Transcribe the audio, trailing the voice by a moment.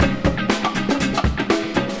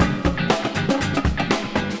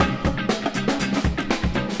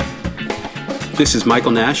This is Michael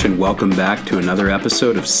Nash, and welcome back to another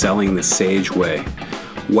episode of Selling the Sage Way.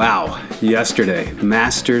 Wow, yesterday,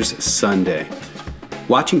 Masters Sunday.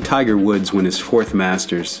 Watching Tiger Woods win his fourth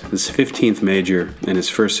Masters, his 15th major, and his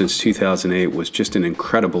first since 2008 was just an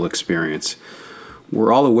incredible experience.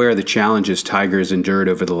 We're all aware of the challenges Tiger has endured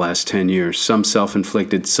over the last 10 years, some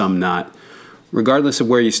self-inflicted, some not. Regardless of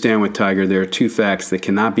where you stand with Tiger, there are two facts that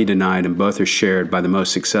cannot be denied, and both are shared by the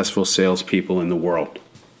most successful salespeople in the world.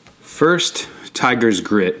 First, Tiger's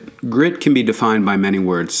grit. Grit can be defined by many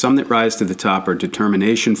words. Some that rise to the top are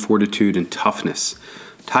determination, fortitude, and toughness.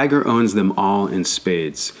 Tiger owns them all in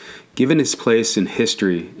spades. Given his place in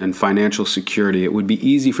history and financial security, it would be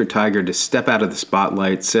easy for Tiger to step out of the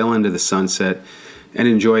spotlight, sail into the sunset, and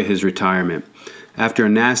enjoy his retirement. After a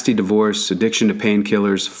nasty divorce, addiction to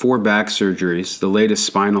painkillers, 4 back surgeries, the latest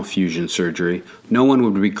spinal fusion surgery, no one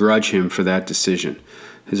would begrudge him for that decision.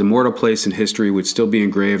 His immortal place in history would still be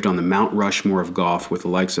engraved on the Mount Rushmore of golf with the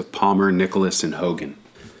likes of Palmer, Nicklaus, and Hogan.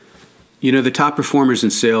 You know, the top performers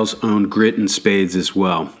in sales own grit and spades as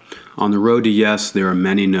well. On the road to yes, there are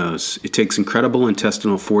many no's. It takes incredible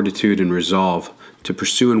intestinal fortitude and resolve to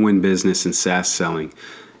pursue and win business in SaaS selling.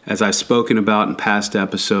 As I've spoken about in past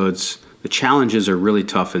episodes, the challenges are really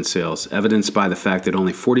tough in sales, evidenced by the fact that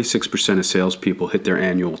only 46% of salespeople hit their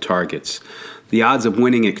annual targets. The odds of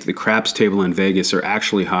winning at the craps table in Vegas are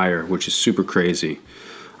actually higher, which is super crazy.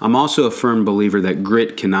 I'm also a firm believer that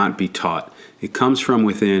grit cannot be taught. It comes from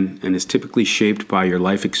within and is typically shaped by your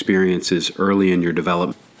life experiences early in your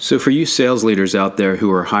development. So for you sales leaders out there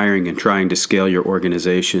who are hiring and trying to scale your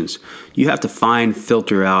organizations, you have to find,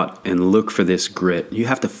 filter out, and look for this grit. You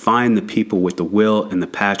have to find the people with the will and the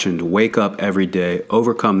passion to wake up every day,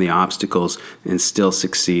 overcome the obstacles, and still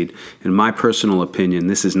succeed. In my personal opinion,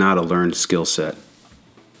 this is not a learned skill set.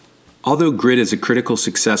 Although grit is a critical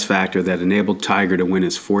success factor that enabled Tiger to win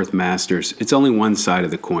his 4th Masters, it's only one side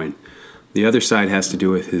of the coin. The other side has to do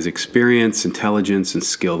with his experience, intelligence, and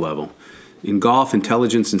skill level. In golf,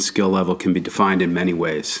 intelligence and skill level can be defined in many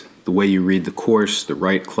ways. The way you read the course, the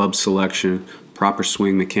right club selection, proper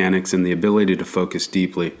swing mechanics, and the ability to focus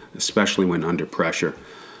deeply, especially when under pressure.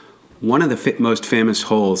 One of the most famous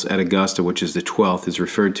holes at Augusta, which is the 12th, is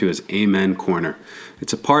referred to as Amen Corner.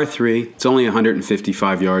 It's a par 3, it's only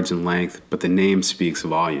 155 yards in length, but the name speaks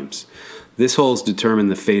volumes. This hole has determined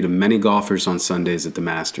the fate of many golfers on Sundays at the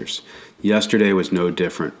Masters. Yesterday was no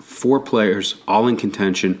different. 4 players, all in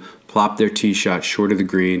contention, plopped their tee shot short of the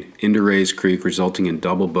green into Rays Creek, resulting in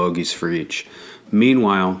double bogeys for each.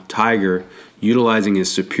 Meanwhile, Tiger, utilizing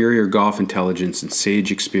his superior golf intelligence and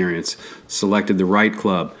sage experience, selected the right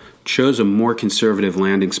club, chose a more conservative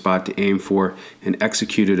landing spot to aim for, and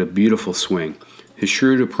executed a beautiful swing. His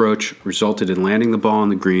shrewd approach resulted in landing the ball on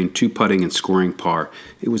the green, 2-putting, and scoring par.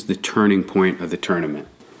 It was the turning point of the tournament.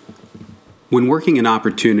 When working an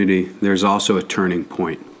opportunity, there's also a turning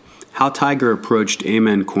point. How Tiger approached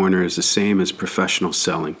Amen Corner is the same as professional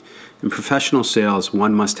selling. In professional sales,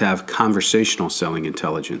 one must have conversational selling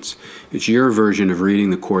intelligence. It's your version of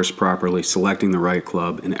reading the course properly, selecting the right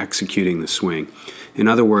club, and executing the swing. In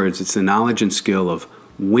other words, it's the knowledge and skill of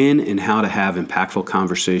when and how to have impactful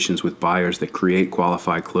conversations with buyers that create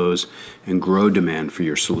qualified close and grow demand for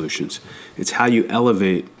your solutions. It's how you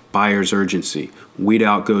elevate buyer's urgency, weed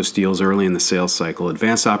out ghost deals early in the sales cycle,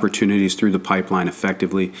 advance opportunities through the pipeline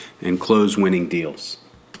effectively, and close winning deals.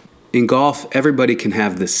 In golf, everybody can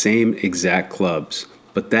have the same exact clubs,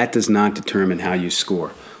 but that does not determine how you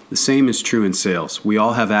score. The same is true in sales. We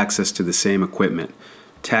all have access to the same equipment.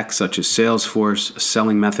 Tech such as Salesforce, a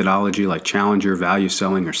selling methodology like Challenger, Value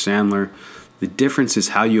Selling, or Sandler. The difference is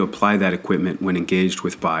how you apply that equipment when engaged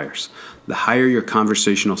with buyers. The higher your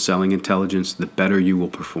conversational selling intelligence, the better you will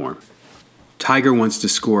perform. Tiger wants to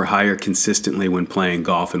score higher consistently when playing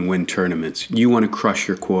golf and win tournaments. You want to crush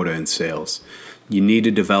your quota in sales. You need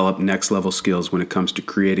to develop next-level skills when it comes to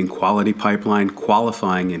creating quality pipeline,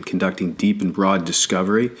 qualifying and conducting deep and broad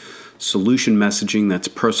discovery, solution messaging that's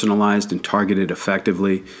personalized and targeted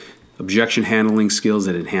effectively, objection handling skills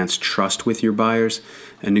that enhance trust with your buyers,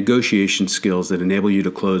 and negotiation skills that enable you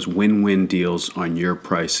to close win-win deals on your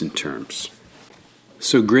price and terms.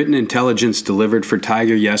 So grit and intelligence delivered for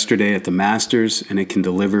Tiger yesterday at the Masters, and it can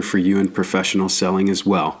deliver for you in professional selling as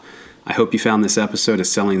well. I hope you found this episode of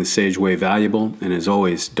Selling the Sage Way valuable, and as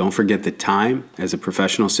always, don't forget that time as a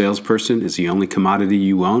professional salesperson is the only commodity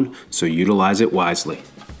you own, so utilize it wisely.